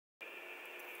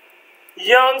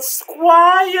Young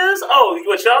squires. Oh,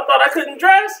 what, y'all thought I couldn't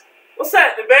dress? What's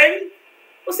happening, baby?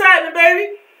 What's happening,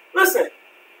 baby? Listen,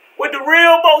 with the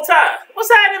real bow tie. What's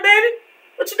happening, baby?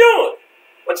 What you doing?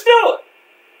 What you doing?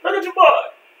 Look at your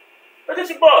boy. Look at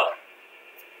your boy.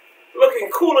 Looking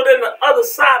cooler than the other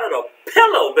side of the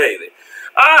pillow, baby.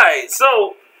 Alright,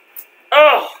 so,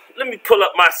 let me pull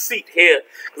up my seat here.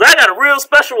 Because I got a real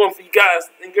special one for you guys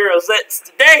and girls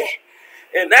today.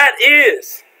 And that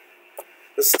is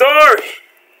the story,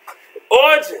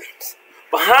 origins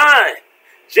behind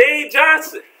Jade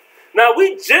Johnson. Now,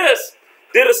 we just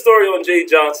did a story on Jade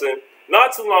Johnson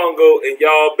not too long ago, and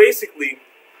y'all basically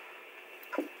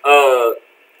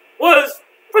was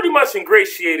pretty much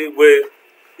ingratiated with,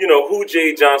 you know, who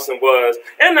Jade Johnson was,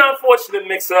 and the unfortunate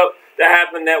mix-up that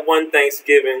happened that one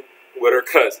Thanksgiving with her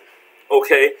cousin.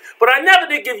 Okay? But I never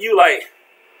did give you, like,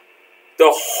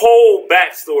 the whole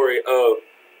backstory of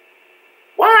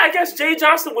why I guess Jade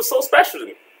Johnson was so special to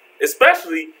me.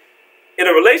 Especially in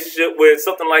a relationship where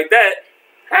something like that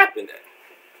happened at.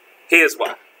 Here's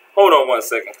why. Hold on one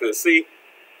second, because see,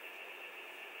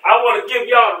 I want to give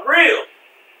y'all the real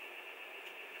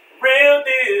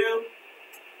deal.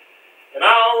 And I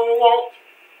don't want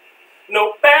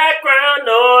no background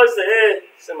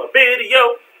noises in my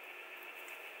video.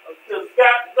 I just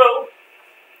got to go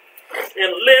in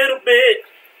a little bit.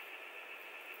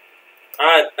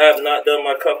 I have not done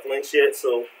my cufflinks yet,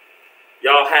 so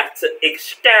y'all have to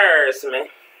excuse me.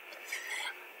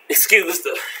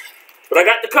 But I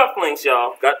got the cufflinks,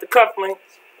 y'all. Got the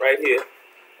cufflinks right here.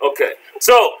 Okay.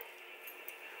 So,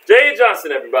 Jade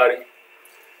Johnson, everybody.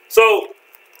 So,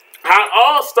 how it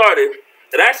all started,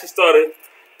 it actually started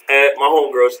at my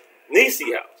homegirl's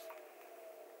Niecy house.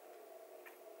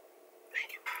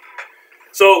 Thank you.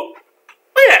 So,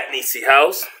 we at Niecy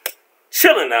house,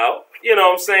 chilling out, you know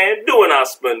what I'm saying, doing our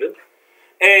splendor.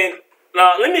 And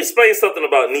now, let me explain something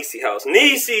about Niecy house.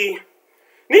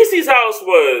 Niecy's house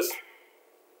was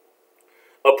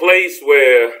a place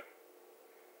where,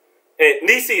 and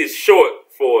Niecy is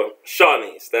short for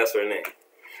Shawnee's, that's her name.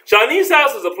 Shawnee's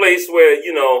house is a place where,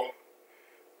 you know,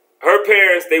 her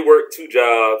parents, they worked 2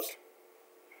 jobs,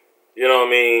 you know what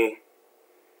I mean?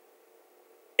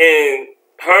 And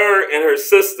her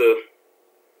sister,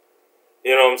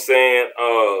 you know what I'm saying,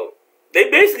 they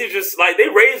basically just, like, they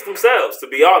raised themselves, to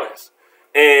be honest.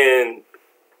 And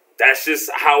that's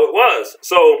just how it was.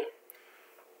 So,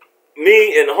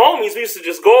 me and the homies, we used to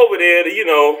just go over there to, you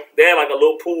know, they had like a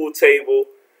little pool table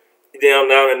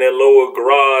down in their lower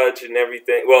garage and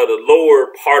everything. Well, the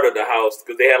lower part of the house,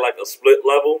 because they had like a split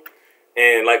level.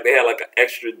 And like they had like an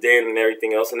extra den and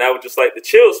everything else. And that was just like the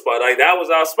chill spot. Like that was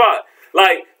our spot.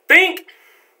 Like, think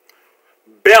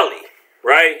Belly,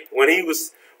 right? When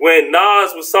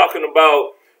Nas was talking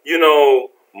about, you know,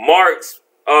 Mark's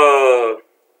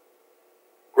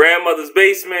grandmother's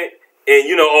basement, and,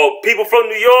 you know, oh, people from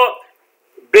New York,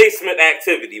 basement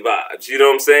activity vibes, you know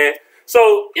what I'm saying?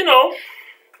 So, you know,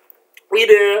 we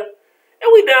there,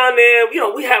 and we down there, you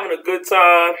know, we having a good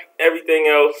time, everything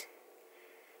else,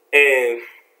 and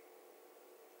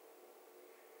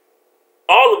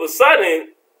all of a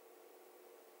sudden,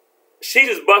 she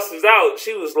just busts out.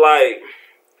 She was like,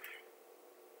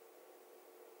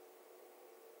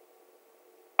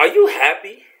 "Are you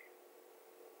happy?"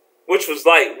 Which was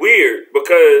like weird,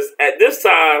 because at this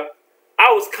time,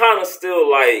 I was kind of still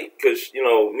like, because, you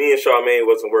know, me and Charmaine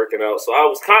wasn't working out. So I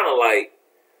was kind of like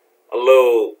a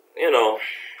little, you know,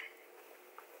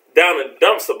 down in the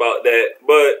dumps about that.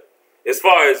 But as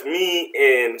far as me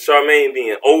and Charmaine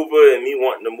being over and me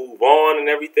wanting to move on and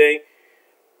everything,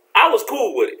 I was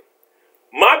cool with it.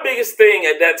 My biggest thing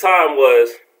at that time was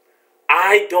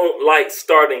I don't like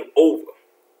starting over.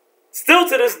 Still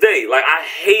to this day, like, I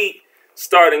hate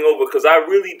starting over, because I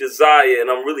really desire, and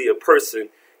I'm really a person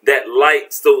that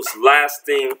likes those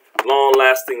lasting,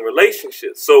 long-lasting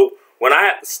relationships. So when I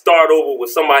have to start over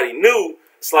with somebody new,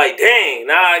 it's like, dang,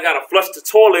 now I got to flush the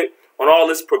toilet on all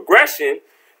this progression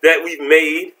that we've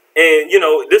made. And, you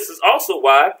know, this is also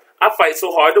why I fight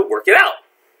so hard to work it out.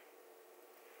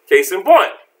 Case in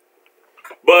point.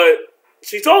 But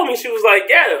she told me, she was like,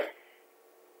 yeah.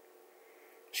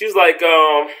 She's like,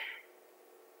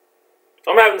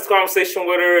 I'm having this conversation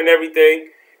with her and everything,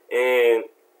 and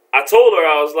I told her,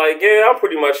 I was like, yeah, I'm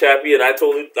pretty much happy, and I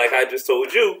told her, like I just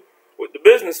told you, what the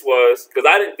business was, because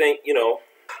I didn't think, you know,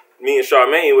 me and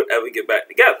Charmaine would ever get back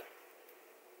together.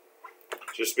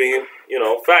 Just being, you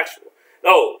know, factual.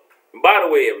 Oh, by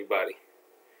the way, everybody,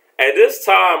 at this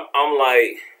time, I'm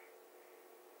like,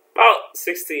 about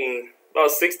 16,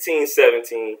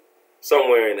 17,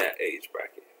 somewhere in that age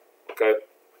bracket, okay?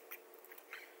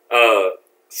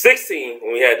 16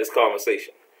 when we had this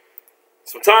conversation.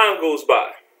 Some time goes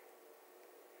by.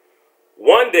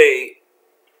 One day,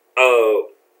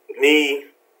 me,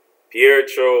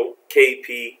 Pietro,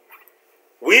 KP,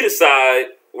 we decide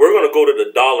we're going to go to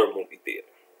the Dollar movie theater.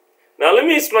 Now, let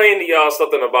me explain to y'all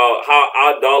something about how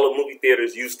our Dollar movie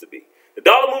theaters used to be. The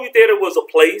Dollar movie theater was a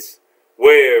place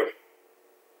where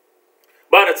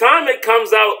by the time it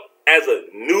comes out as a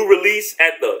new release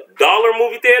at the Dollar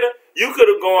movie theater, you could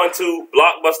have gone to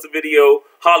Blockbuster Video,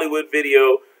 Hollywood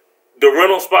Video, the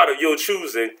rental spot of your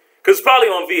choosing, because it's probably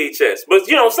on VHS. But,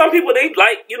 you know, some people, they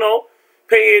like, you know,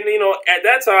 paying, you know, at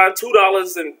that time,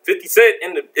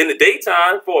 $2.50 in the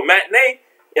daytime for a matinee,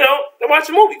 you know, to watch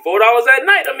a movie, $4 at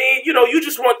night. I mean, you know, you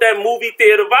just want that movie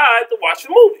theater vibe to watch a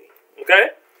movie,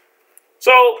 okay?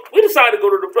 So we decided to go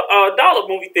to the Dollar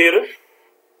movie theater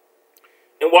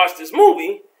and watch this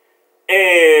movie,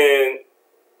 and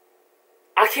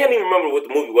I can't even remember what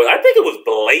the movie was. I think it was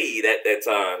Blade at that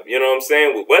time, you know what I'm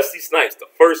saying, with Wesley Snipes, the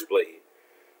first Blade,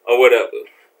 or whatever.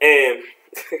 And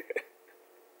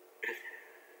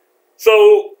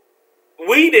so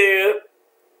we there,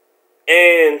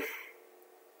 and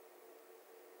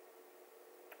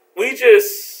we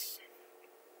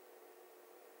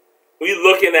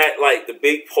looking at like the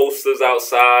big posters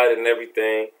outside and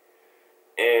everything,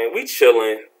 and we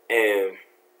chilling, and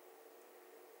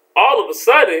all of a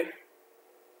sudden,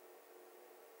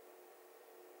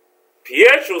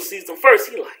 Pietro sees them first.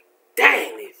 He like,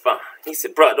 dang, they fine. He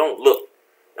said, bro, don't look.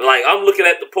 And like, I'm looking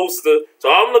at the poster. So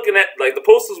I'm looking at like the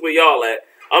posters where y'all at.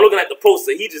 I'm looking at the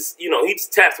poster. He just, you know, he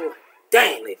just taps me like,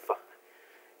 dang, they fine.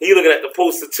 He looking at the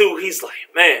poster too. He's like,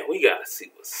 man, we gotta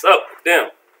see what's up with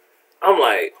them. I'm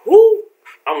like, who?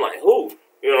 I'm like, who?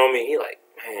 You know what I mean? He like,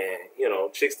 man, you know,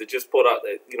 chicks that just pulled out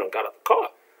that, you know, got out the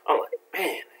car. I'm like,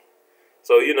 man.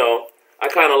 So, you know, I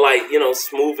kind of like, you know,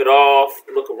 smooth it off,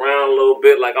 look around a little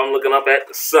bit, like I'm looking up at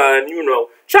the sun, you know,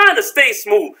 trying to stay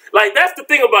smooth. Like, that's the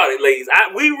thing about it, ladies.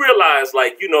 We realize,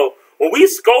 like, you know, when we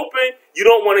scoping, you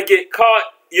don't want to get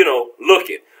caught, you know,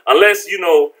 looking. Unless, you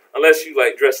know, unless you,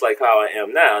 like, dress like how I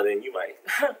am now, then you might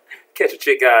catch a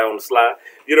chick eye on the slide.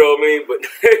 You know what I mean? But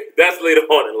that's later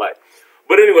on in life.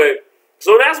 But anyway,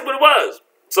 so that's what it was.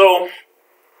 So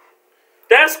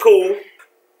that's cool.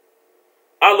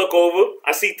 I look over.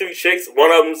 I see three chicks.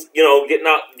 One of them's, you know,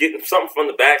 getting something from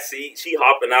the back seat. She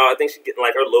hopping out. I think she's getting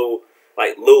like her little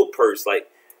purse. Like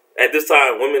at this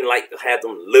time, women like to have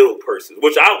them little purses,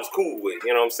 which I was cool with.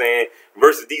 You know what I'm saying?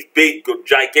 Versus these big,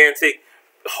 gigantic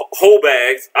whole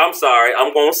bags. I'm sorry,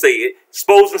 I'm gonna say it.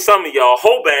 Exposing some of y'all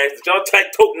whole bags that y'all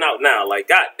toting out now. Like,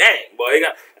 god dang, boy, you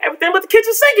got everything but the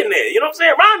kitchen sink in there. You know what I'm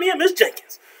saying? Remind me of Miss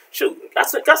Jenkins. Shoot, got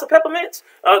some peppermints.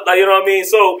 Like, you know what I mean?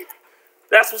 So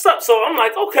that's what's up. So I'm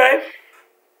like, okay.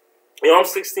 You know, I'm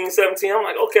 16, 17. I'm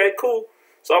like, okay, cool.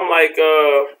 So I'm like,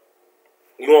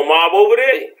 you want mob over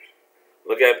there?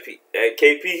 Look at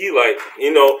KP. He like,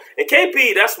 you know, and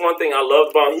KP, that's one thing I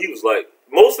loved about him. He was like,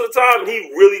 most of the time, he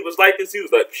really was like this. He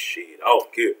was like, shit, I don't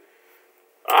care.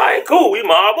 All right, cool. We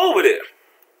mob over there.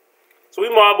 So we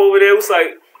mob over there. It was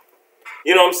like,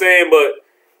 you know what I'm saying? But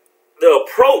the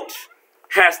approach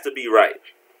has to be right.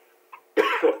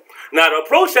 Now, the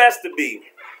approach has to be,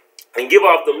 and give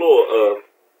off the lure of,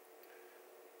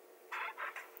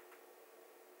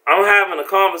 I'm having a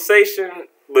conversation,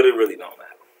 but it really don't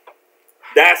matter.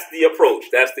 That's the approach.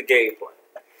 That's the game plan.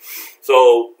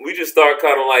 So we just start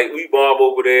kind of like, we mob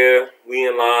over there, we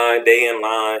in line, they in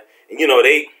line, and you know,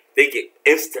 they get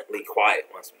instantly quiet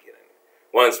once we get in.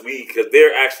 Because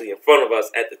they're actually in front of us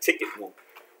at the ticket booth.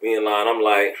 We in line, I'm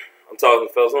talking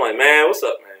to fellas, I'm like, man, what's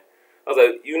up, man? I was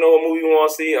like, you know what movie you want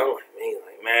to see? I'm like,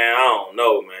 man, I don't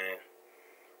know, man.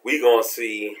 We gonna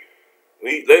see,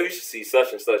 we should see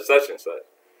such and such,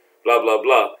 blah, blah,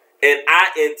 blah. And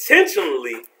I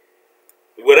intentionally,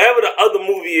 whatever the other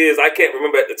movie is, I can't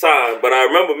remember at the time, but I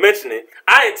remember mentioning,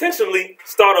 I intentionally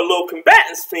start a little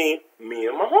combatants team, me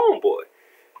and my homeboy.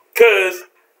 Because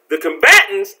the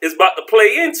combatants is about to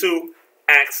play into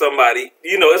ask somebody,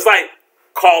 you know, it's like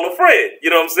call a friend. You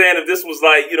know what I'm saying? If this was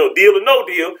like, you know, deal or no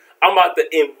deal, I'm about to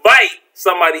invite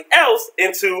somebody else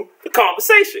into the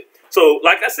conversation. So,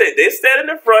 like I said, they're standing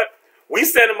in front, we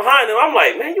standing behind them. I'm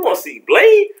like, man, you want to see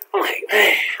Blade? I'm like,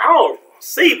 man, I don't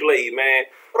see Blade, man.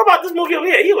 What about this movie over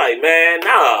here? He like, man,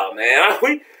 nah, man.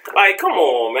 Like, come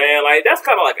on, man. Like, that's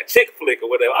kind of like a chick flick or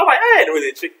whatever. I'm like, I ain't really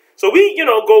a chick. So we, you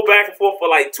know, go back and forth for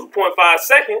like 2.5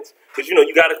 seconds. Because, you know,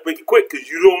 you got to make it quick because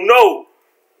you don't know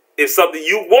if something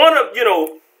you want to, you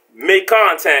know, make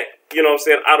contact, you know what I'm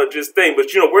saying, out of just thing.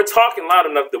 But, you know, we're talking loud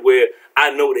enough to where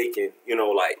I know they can, you know,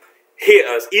 like, hear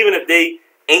us. Even if they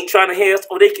ain't trying to hear us,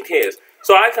 or they can hear us.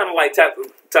 So I kind of like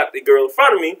tapped the girl in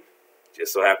front of me.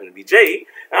 Just so happened to be Jade.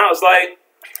 And I was like,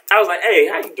 I was like, hey,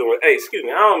 how you doing? Hey, excuse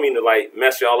me, I don't mean to like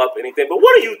mess y'all up or anything, but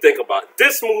what do you think about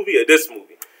this movie or this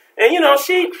movie? And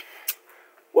she,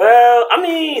 well, I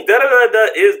mean, da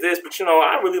is this, but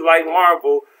I really like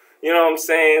Marvel. You know what I'm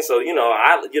saying? So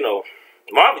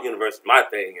Marvel Universe is my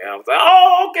thing. And I was like,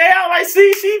 oh, okay. I like,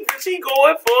 see, she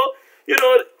going for,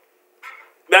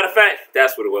 Matter of fact,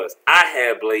 that's what it was. I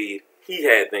had Blade. He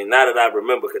had things. Now that I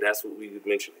remember, because that's what we were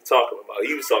mentionally talking about.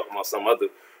 He was talking about some other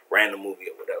random movie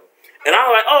or whatever. And I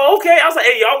was like, oh, okay. I was like,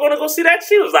 hey, y'all gonna go see that?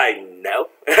 She was like, no.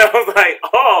 And I was like,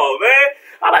 oh, man.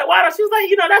 I was like, why not? She was like,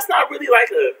 that's not really like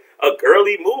a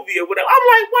girly movie or whatever. I'm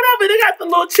like, whatever. They got the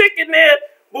little chick in there.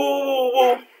 Boo, boo,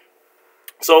 boo.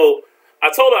 So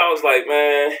I told her, I was like,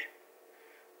 man,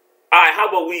 all right, how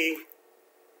about we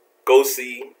go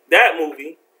see that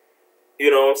movie? You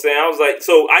know what I'm saying? I was like,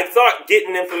 so I thought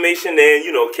getting information in,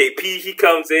 KP, he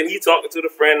comes in, he talking to the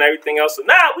friend and everything else. So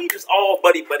now we just all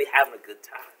buddy having a good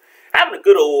time. Having a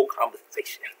good old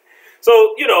conversation.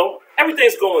 So,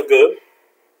 everything's going good.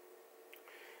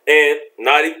 And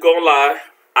not even gonna lie,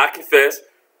 I confess,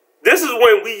 this is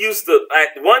when we used to,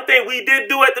 one thing we did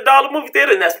do at the Dollar Movie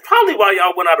Theater, and that's probably why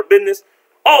y'all went out of business.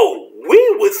 Oh,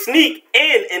 we would sneak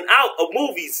in and out of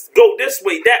movies, go this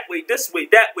way, that way, this way,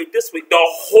 that way, this way, the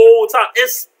whole time,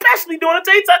 especially during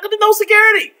the daytime because there's no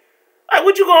security. Like,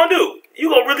 what you gonna do? You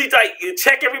gonna really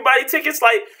check everybody tickets?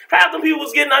 Like, half the people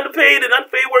was getting underpaid and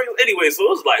unpaid workers anyway, so it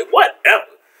was like,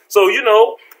 whatever. So,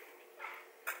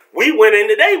 we went in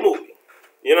the day movie.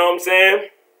 You know what I'm saying?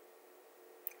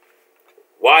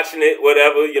 Watching it,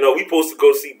 whatever. We supposed to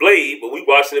go see Blade, but we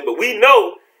watching it, but we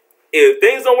know if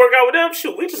things don't work out with them,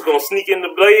 shoot, we just gonna sneak in the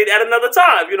Blade at another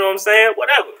time. You know what I'm saying?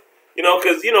 Whatever.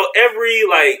 Because, every,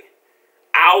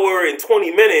 hour and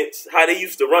 20 minutes, how they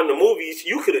used to run the movies,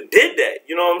 you could have did that.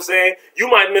 You know what I'm saying? You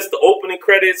might miss the opening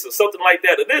credits or something like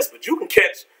that or this, but you can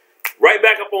catch right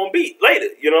back up on beat later.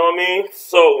 You know what I mean?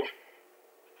 So,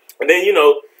 and then,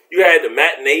 you had the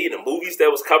matinee, the movies that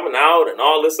was coming out and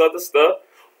all this other stuff.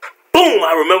 Boom!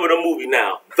 I remember the movie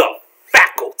now. The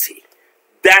Faculty.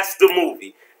 That's the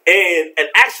movie. And in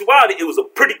actuality, it was a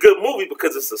pretty good movie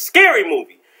because it's a scary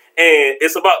movie. And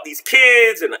it's about these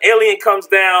kids, and an alien comes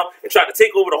down and try to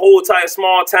take over the whole entire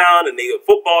small town, and they a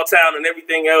football town and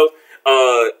everything else.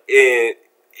 And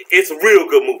it's a real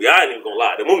good movie. I ain't even gonna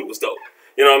lie. The movie was dope.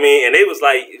 You know what I mean? And they was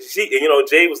like,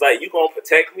 Jade was like, you gonna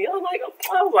protect me? I was like,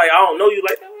 I don't know you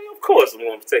like that. Of course I'm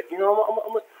gonna protect you.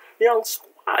 I'm a young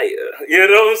squire. You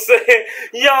know what I'm saying?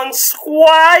 Young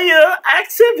squire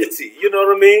activity. You know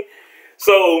what I mean?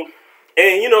 So,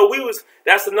 and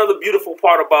that's another beautiful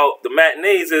part about the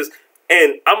matinees is,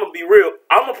 and I'm going to be real,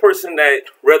 I'm a person that,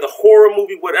 whether horror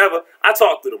movie, whatever, I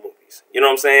talk through the movies. You know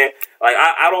what I'm saying? Like,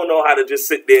 I don't know how to just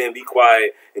sit there and be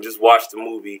quiet and just watch the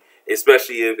movie,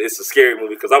 especially if it's a scary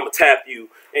movie, because I'm going to tap you,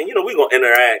 and, we're going to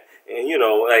interact, and,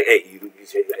 like, hey,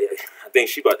 I think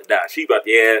she about to die. She about to,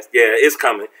 yeah, it's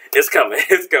coming. It's coming.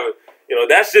 It's coming.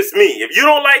 That's just me. If you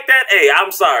don't like that, hey,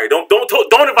 I'm sorry. Don't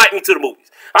invite me to the movies.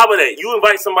 How about that? You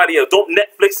invite somebody else. Don't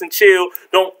Netflix and chill.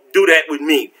 Don't do that with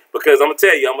me. Because I'm gonna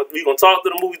tell you, we're gonna talk to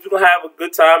the movies. We're gonna have a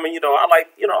good time, and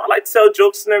I like to tell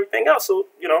jokes and everything else. So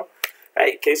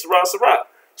hey, que sera, sera.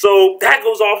 So that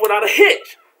goes off without a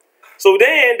hitch. So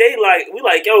then we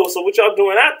like, yo, so what y'all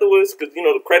doing afterwards? Because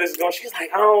the credits is going. She's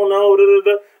like, I don't know.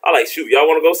 I like, shoot, y'all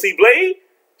want to go see Blade?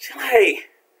 She's like,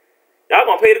 y'all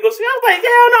gonna pay to go see? I was like,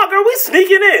 hell no, girl, we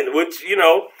sneaking in, which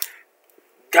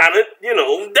kind of,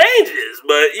 dangerous,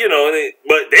 but,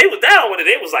 but they was down with it.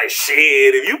 They was like,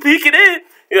 shit, if you peek it in,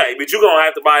 like, but you gonna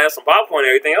have to buy us some popcorn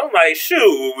and everything. I'm like,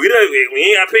 shoot, we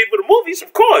ain't got to pay for the movies,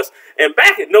 of course. And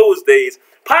back in those days,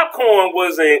 popcorn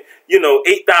wasn't,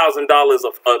 $8,000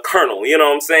 a kernel, you know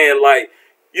what I'm saying? Like,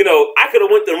 I could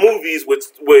have went to the movies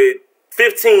with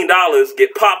 $15,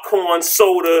 get popcorn,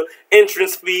 soda,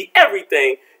 entrance fee,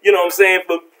 everything, you know what I'm saying,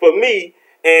 for me.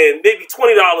 And maybe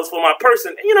 $20 for my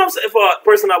person, you know what I'm saying, for a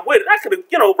person I'm with. I could have,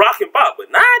 rock and pop. But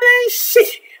nowadays,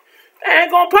 shit, they ain't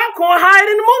going popcorn higher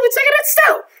than the movie ticket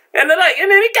itself. And they're like,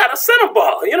 and then it got a center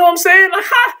bar. You know what I'm saying? Like,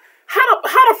 how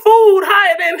the food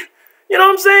higher than, you know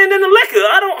what I'm saying, than the liquor?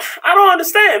 I don't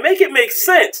understand. Make it make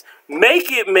sense.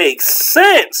 Make it make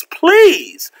sense,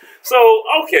 please. So,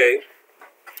 okay,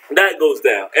 that goes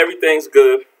down. Everything's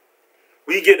good.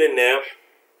 We get in there.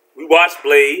 We watch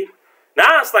Blade.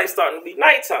 Now it's like starting to be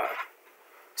nighttime.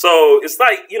 So it's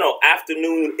like,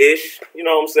 afternoon-ish, you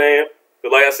know what I'm saying?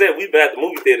 But like I said, we've been at the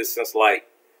movie theater since like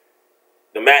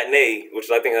the matinee, which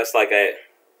I think that's like at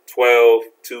 12,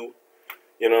 2,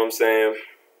 you know what I'm saying?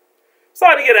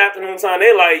 Started to get afternoon time.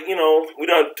 They like, we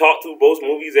done talked through both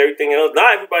movies, everything else.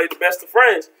 Not everybody the best of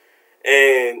friends.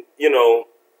 And,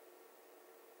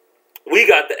 we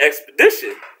got the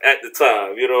Expedition at the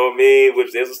time, you know what I mean?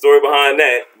 Which there's a story behind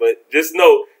that, but just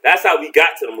know that's how we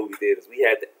got to the movie theaters. We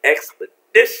had the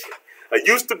Expedition. I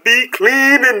used to be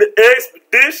clean in the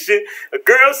Expedition. A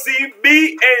girl see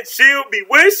me and she'll be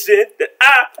wishing that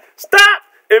I stop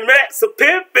and met some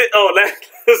pimpin'. Oh,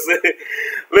 listen,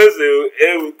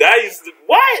 I used to,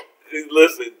 what?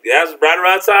 Listen, that's right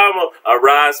around time of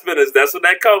Ride Spinners. That's where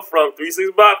that come from.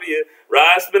 3-6 Mafia.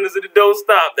 Ride Spinners and the Don't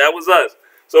Stop. That was us.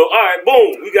 So, all right,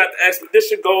 boom. We got the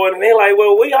Expedition going. And they like,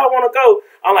 well, where y'all want to go?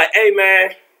 I'm like, hey,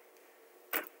 man.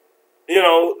 You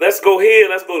know, let's go here.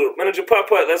 Let's go to Manager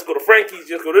Putt-Putt. Let's go to Frankie's.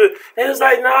 Just go to this. And it's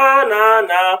like, nah.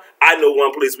 I know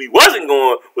one place we wasn't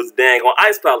going was dang on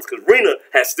Ice Palace because Rena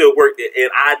had still worked there.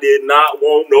 And I did not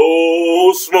want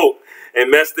no smoke and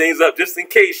mess things up just in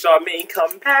case Charmaine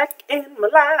come back in my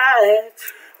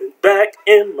life. Back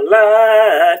in my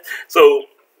life. So,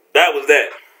 that was that.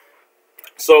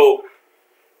 So,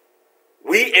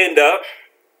 we end up,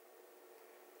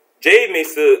 Jade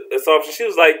makes the assumption, she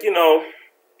was like, you know,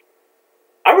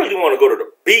 I really want to go to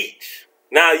the beach.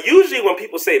 Now, usually when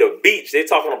people say the beach, they're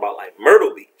talking about like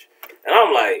Myrtle Beach. And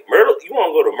I'm like, Myrtle, you want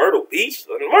to go to Myrtle Beach?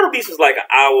 Myrtle Beach is like an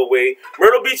hour away.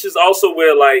 Myrtle Beach is also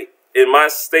where, like, in my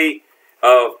state,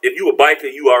 if you a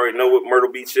biker, you already know what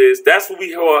Myrtle Beach is. That's where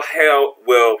we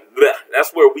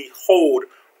that's where we hold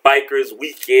bikers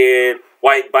weekend,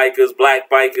 white bikers,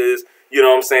 black bikers. You know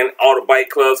what I'm saying? All the bike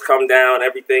clubs come down,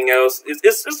 everything else.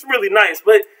 It's really nice,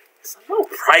 but it's a little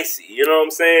pricey. You know what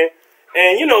I'm saying?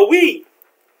 And, you know, we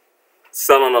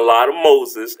selling a lot of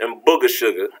Moses and booger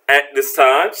sugar at this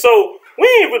time. So we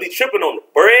ain't really tripping on the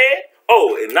bread.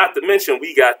 Oh, and not to mention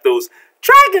we got those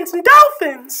dragons and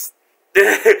dolphins.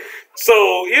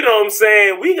 So, you know what I'm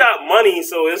saying? We got money,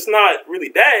 so it's not really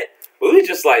that. But we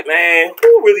just like, man,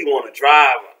 who really want to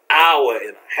drive an hour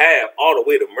and a half all the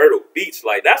way to Myrtle Beach?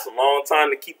 Like, that's a long time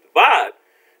to keep the vibe.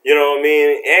 You know what I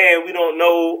mean? And we don't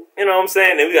know, you know what I'm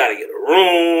saying? Then we got to get a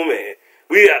room, and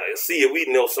we got to see if we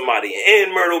know somebody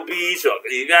in Myrtle Beach, or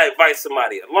you got to invite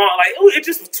somebody along. Like, it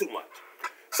just was too much.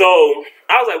 So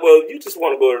I was like, well, you just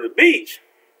want to go to the beach.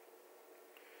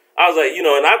 I was like, you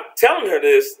know, and I'm telling her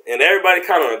this, and everybody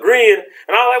kind of agreeing.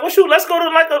 And I was like, well, shoot, let's go to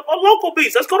like a local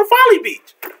beach. Let's go to Folly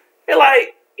Beach. They're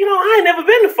like, you know, I ain't never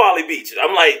been to Folly Beach.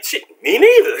 I'm like, shit, me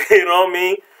neither. You know what I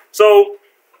mean? So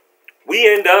we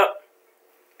end up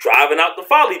driving out to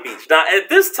Folly Beach. Now, at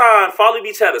this time, Folly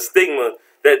Beach had a stigma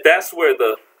that that's where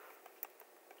the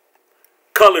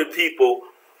colored people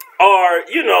are,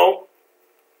 you know,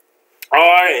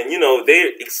 and, you know,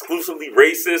 they're exclusively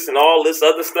racist and all this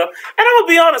other stuff. And I'm going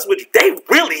to be honest with you, they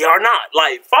really are not.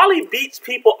 Like, Folly Beach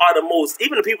people are the most,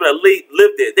 even the people that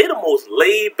live there, they're the most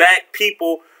laid-back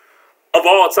people of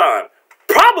all time.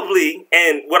 Probably,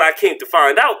 and what I came to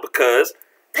find out, because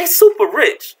they super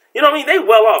rich. You know what I mean? They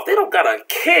well off. They don't got to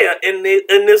care in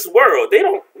this world. They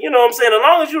don't, you know what I'm saying? As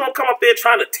long as you don't come up there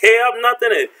trying to tear up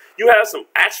nothing and you have some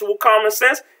actual common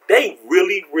sense, they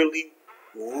really, really,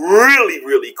 really,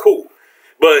 really cool.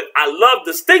 But I love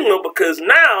the stigma because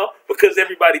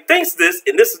everybody thinks this,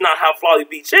 and this is not how Folly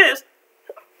Beach is,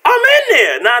 I'm in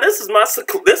there. Now, this is my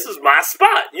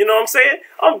spot. You know what I'm saying?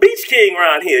 I'm Beach King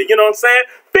around here. You know what I'm saying?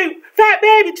 Big fat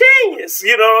baby genius.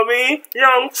 You know what I mean?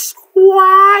 Young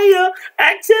squire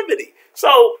activity.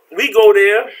 So we go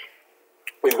there.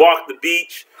 We walk the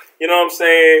beach. You know what I'm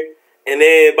saying? And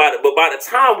then by the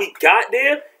time we got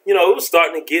there, you know, it was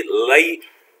starting to get late.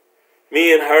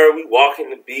 Me and her, we walking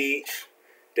the beach.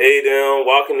 They them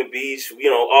walking the beach. You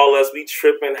know, all us, we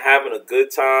tripping, having a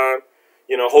good time.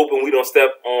 You know, hoping we don't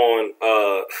step on,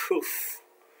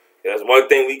 that's one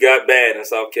thing we got bad in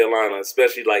South Carolina,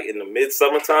 especially like in the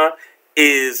mid-summertime,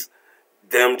 is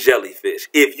them jellyfish.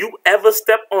 If you ever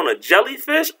step on a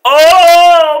jellyfish,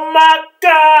 oh my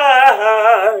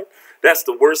God, that's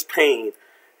the worst pain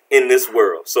in this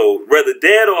world. So whether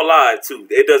dead or alive too,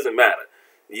 it doesn't matter.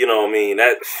 You know what I mean?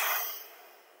 That,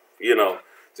 you know,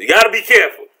 so you got to be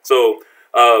careful. So,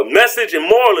 message and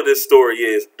moral of this story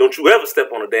is, don't you ever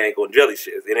step on a dang on jellyfish.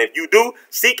 And if you do,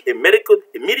 seek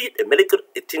immediate medical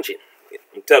attention.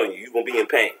 I'm telling you, you're going to be in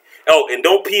pain. Oh, and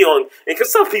don't pee on, and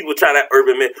because some people try that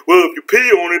urban myth, well, if you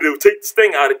pee on it, it'll take the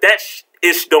sting out of it. That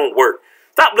ish don't work.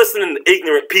 Stop listening to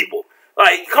ignorant people.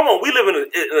 Like, come on, we live in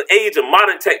an age of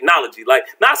modern technology. Like,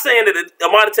 not saying that a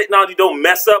modern technology don't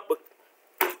mess up, but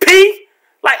pee?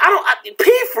 Like,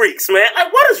 pee freaks, man.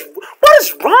 Like, what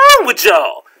is wrong with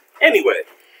y'all? Anyway,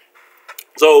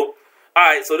 so, all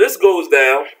right, so this goes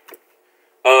down.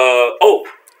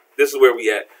 This is where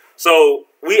we at. So,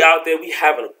 we out there, we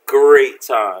having a great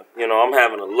time. You know, I'm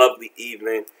having a lovely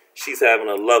evening. She's having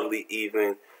a lovely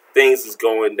evening. Things is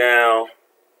going down.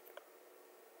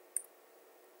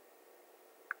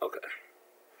 Okay.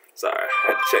 Sorry, I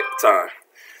had to check the time.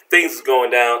 Things is going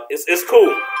down. It's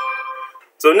cool.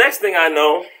 So next thing I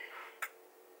know,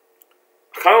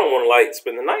 I kind of want to like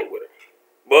spend the night with her,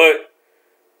 but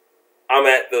I'm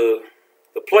at the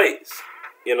place.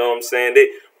 You know what I'm saying?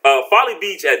 Folly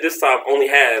Beach at this time only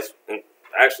has, and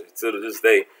actually to this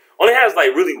day, only has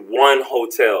like really one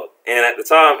hotel, and at the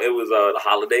time it was the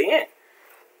Holiday Inn.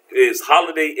 It's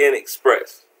Holiday Inn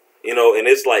Express. You know, and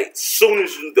it's like soon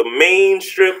as the main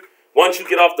strip. Once you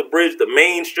get off the bridge, the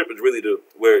main strip is really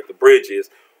where the bridge is.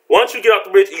 Once you get off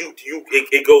the bridge,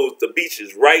 it goes. The beach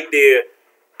is right there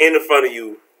in the front of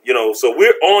you. You know, so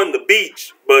we're on the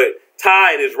beach, but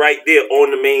Tide is right there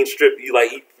on the main strip. You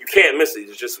can't miss it.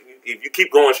 It's just if you keep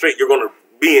going straight, you're gonna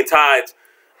be in Tides.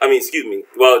 I mean, excuse me.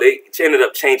 Well, they ended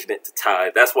up changing it to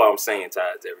Tide. That's why I'm saying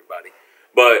Tides, everybody.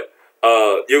 But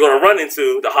you're gonna run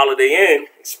into the Holiday Inn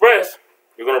Express.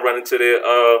 You're gonna run into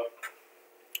the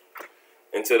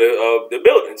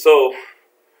building. So,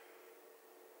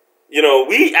 you know,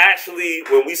 we actually,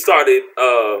 when we started,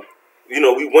 you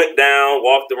know, we went down,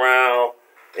 walked around,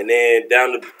 and then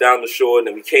down the shore, and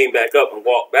then we came back up and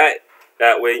walked back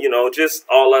that way. You know, just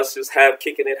all us just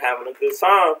kicking it, having a good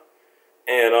time,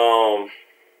 and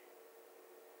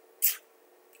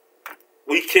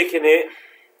we kicking it.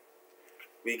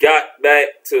 We got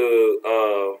back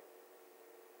to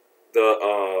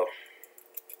the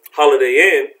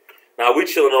Holiday Inn. Now we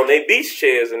chilling on their beach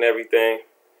chairs and everything,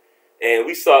 and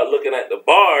we start looking at the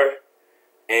bar,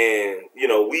 and you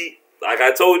know, like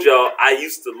I told y'all, I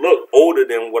used to look older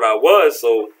than what I was,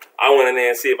 so I went in there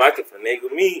and see if I could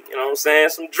finagle me, you know what I'm saying,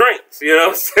 some drinks, you know what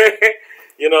I'm saying,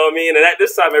 you know what I mean, and at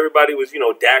this time everybody was, you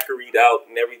know, daiquiried out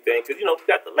and everything, because, you know, we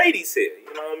got the ladies here,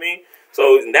 you know what I mean,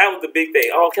 so and that was the big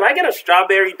thing. Oh, can I get a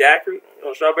strawberry daiquiri? You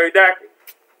know, strawberry daiquiri?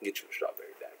 Get you a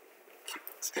strawberry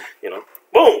daiquiri, you know,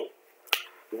 boom.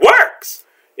 Works.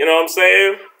 You know what I'm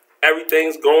saying?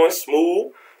 Everything's going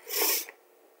smooth.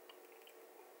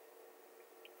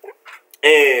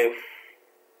 And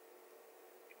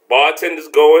bartender's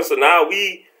going. So now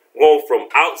we go from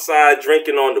outside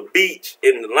drinking on the beach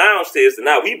in the lounge stairs to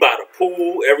now we by the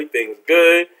pool. Everything's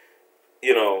good.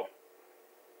 You know,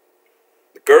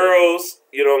 the girls,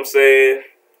 you know what I'm saying?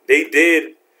 They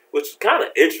did, which is kind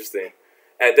of interesting.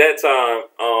 At that time,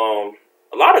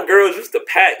 a lot of girls used to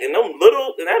pack in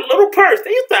that little purse.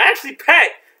 They used to actually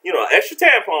pack, you know, extra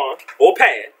tampon or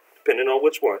pad, depending on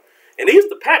which one. And they used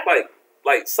to pack like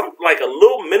a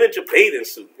little miniature bathing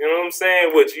suit. You know what I'm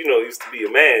saying? Which, you know, used to be a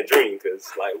man dream,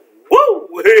 because like, woo,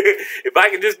 if I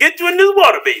can just get you in this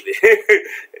water, baby,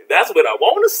 that's what I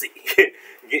want to see.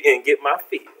 Get my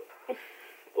feel.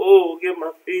 Oh, get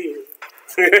my feel.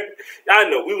 I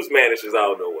know we was managers. I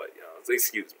don't know what, y'all. So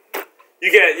excuse me.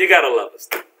 You gotta love us.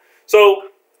 So,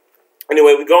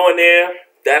 anyway, we go in there.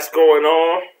 That's going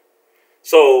on.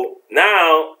 So,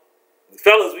 now, the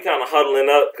fellas, we kind of huddling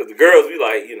up. Because the girls, we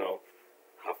like, you know,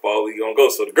 how far we going to go.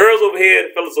 So, the girls over here,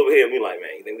 the fellas over here, and we like,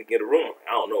 man, you think we can get a room?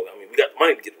 I don't know. I mean, we got the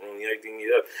money to get a room and everything.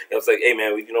 And I was like, hey,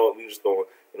 man, you know what? We just going,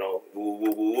 you know,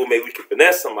 maybe we can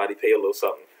finesse somebody, pay a little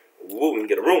something. We can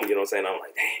get a room, you know what I'm saying? I'm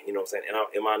like, dang, you know what I'm saying? And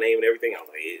in my name and everything, I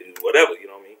was like, yeah, whatever, you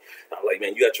know what I mean? I'm like,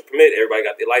 man, you got your permit. Everybody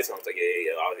got their license. I was like,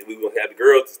 yeah. We going to have the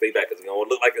girls to stay back because it's going to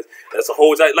look like that's a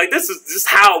whole time. Like, this is just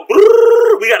how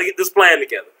we got to get this plan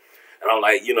together. And I'm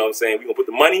like, you know what I'm saying? We're going to put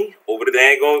the money over the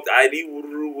dang on the ID.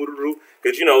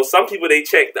 Because, you know, some people, they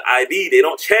check the ID. They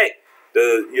don't check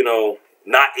the, you know,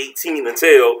 not 18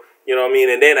 until, you know what I mean?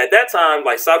 And then at that time,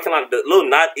 like South Carolina, the little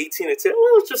not 18 until, well,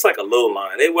 it was just like a little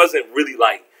line. It wasn't really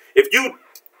like, if you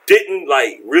didn't,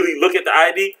 like, really look at the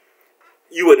ID,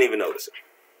 you wouldn't even notice it.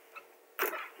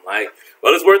 Like,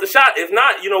 well, it's worth a shot. If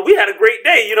not, you know, we had a great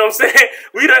day, you know what I'm saying?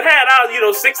 We done had our, you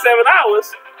know, 6-7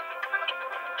 hours.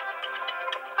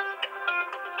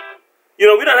 You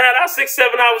know, we done had our 6-7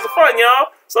 hours of fun,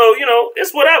 y'all. So, you know,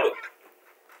 it's whatever.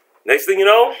 Next thing you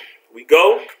know, we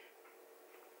go.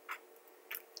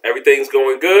 Everything's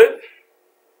going good.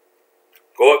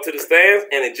 Go up to the stands,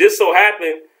 and it just so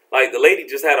happened, like, the lady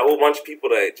just had a whole bunch of people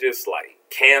that just, like,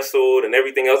 canceled and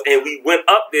everything else. And we went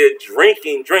up there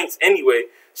drinking drinks anyway.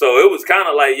 So it was kind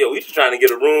of like, yo, we just trying to get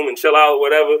a room and chill out,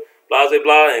 whatever, blah, blah,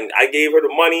 blah. And I gave her the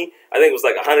money. I think it was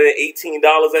like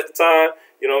 $118 at the time.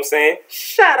 You know what I'm saying?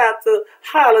 Shout out to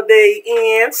Holiday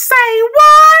Inn. Say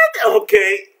what?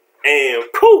 Okay. And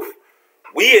poof.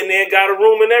 We in there got a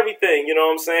room and everything. You know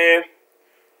what I'm saying?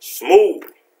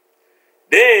 Smooth.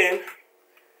 Then,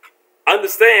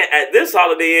 understand, at this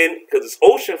Holiday Inn, because it's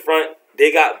oceanfront,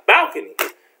 they got balconies.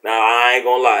 Now, I ain't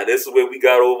gonna lie. This is where we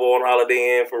got over on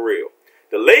Holiday Inn for real.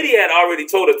 the lady had already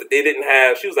told us that they didn't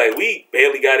have, she was like, we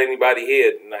barely got anybody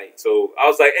here tonight. So I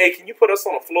was like, hey, can you put us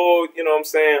on the floor? You know what I'm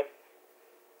saying?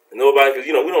 Nobody, because,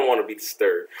 you know, we don't want to be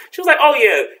disturbed. She was like, oh,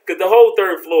 yeah, because the whole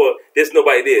third floor, there's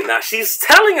nobody there. Now, she's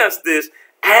telling us this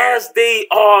as they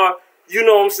are, you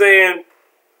know what I'm saying,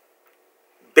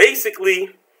 basically,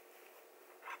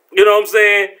 you know what I'm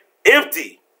saying,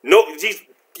 empty. No, she's,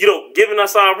 you know, giving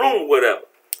us our room, whatever.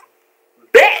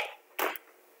 Bet.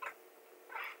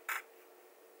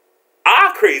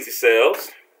 Our crazy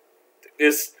selves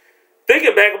is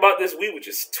thinking back about this, we were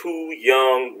just too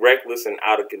young, reckless, and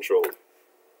out of control.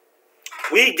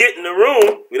 We get in the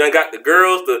room, we done got the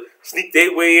girls to sneak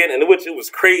their way in, and which it was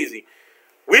crazy.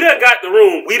 We done got the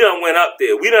room, we done went up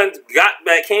there. We done got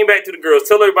back, came back to the girls,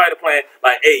 tell everybody the plan,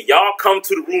 like, hey, y'all come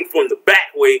to the room from the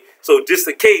back way, so just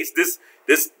in case this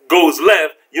goes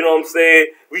left, you know what I'm saying?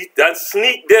 We done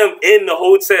sneak them in the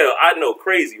hotel. I know,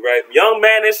 crazy, right? Young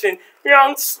manish and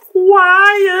young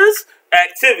squires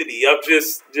activity of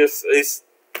just it's,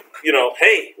 you know,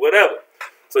 hey, whatever.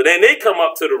 So then they come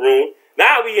up to the room.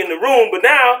 Now we in the room, but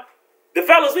now the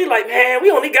fellas, we like, man,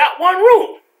 we only got one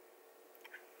room.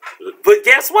 But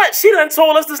guess what? She done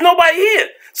told us there's nobody here.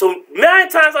 So 9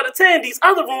 times out of 10, these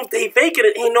other rooms, they vacant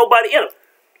and ain't nobody in them.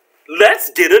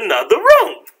 Let's get another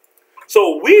room.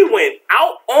 So we went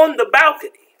out on the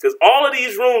balcony, because all of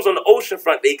these rooms on the ocean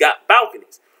front, they got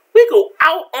balconies. We go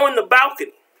out on the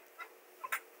balcony.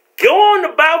 Go on the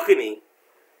balcony.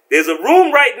 There's a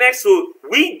room right next to it.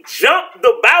 We jump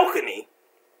the balcony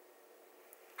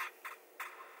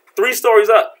 3 stories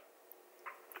up.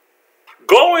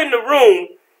 Go in the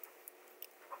room.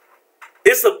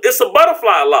 It's a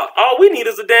butterfly lock. All we need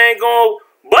is a dang on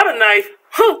butter knife.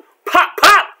 Huh, pop,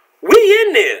 pop. We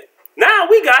in there. Now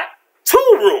we got 2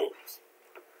 rooms.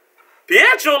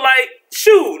 Pietro like,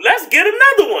 shoot, let's get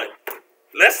another one.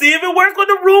 Let's see if it works with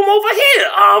the room over here.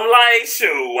 I'm like,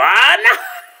 shoot, why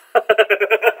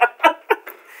not?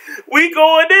 We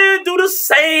go in there and do the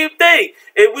same thing.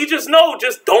 And we just know,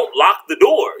 just don't lock the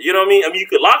door. You know what I mean? I mean, you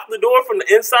could lock the door from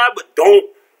the inside, but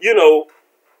don't, you know,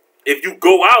 if you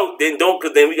go out, then don't,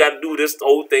 because then we got to do this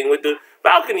whole thing with the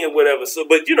balcony or whatever. So,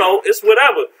 but, you know, it's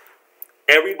whatever.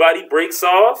 Everybody breaks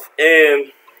off,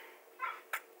 and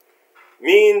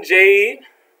me and Jade,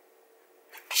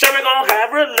 sure we gonna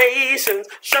have relations.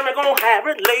 Sure we gonna have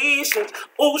relations.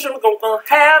 Oh, sure we gonna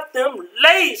have them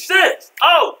relations.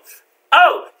 Oh,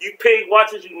 you pig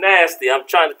watchers, you nasty. I'm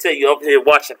trying to tell you, I'm here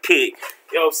watching pig.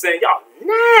 You know what I'm saying? Y'all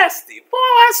nasty. Boy,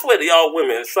 I swear to y'all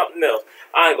women, it's something else.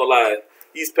 I ain't gonna lie.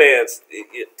 These pants,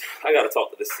 I gotta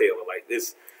talk to this tailor. Like,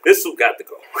 this suit got to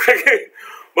go.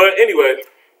 But anyway,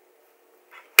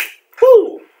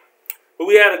 whew. But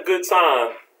we had a good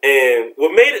time. And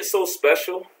what made it so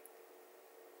special,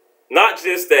 not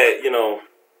just that, you know,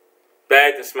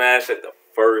 bagged and smashed at the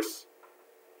first,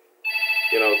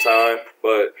 you know, time,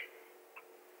 but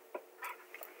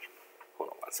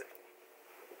hold on one second.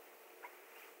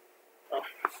 Oh,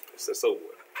 it's over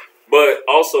with. But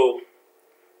also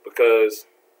because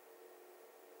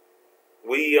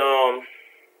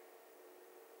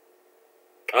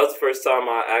that was the first time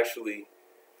I actually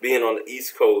being on the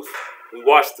East Coast. We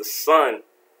watched the sun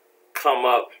come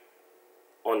up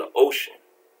on the ocean.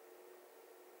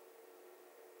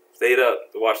 Stayed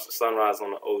up to watch the sunrise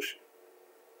on the ocean.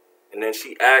 And then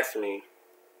she asked me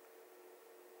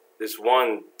this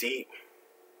one deep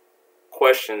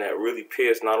question that really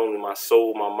pierced not only my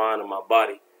soul, my mind, and my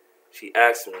body. She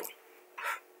asked me,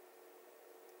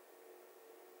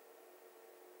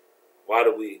 why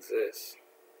do we exist?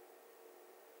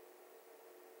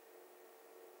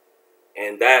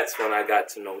 And that's when I got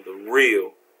to know the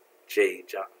real Jade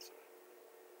Johnson.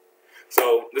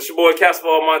 So, this your boy,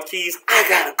 Castle Marquise. I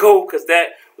gotta go, because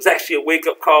that was actually a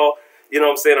wake-up call. You know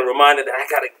what I'm saying? A reminder that I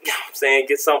gotta, you know what I'm saying,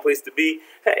 get someplace to be.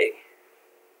 Hey,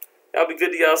 y'all be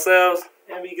good to yourselves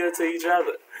and be good to each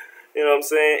other. You know what I'm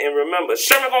saying? And remember,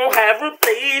 sure we're gonna have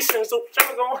relations. Sure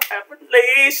we're gonna have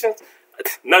relations.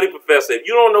 Nutty Professor, if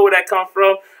you don't know where that come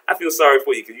from, I feel sorry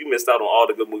for you, because you missed out on all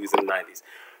the good movies in the 90s.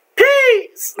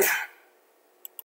 Peace!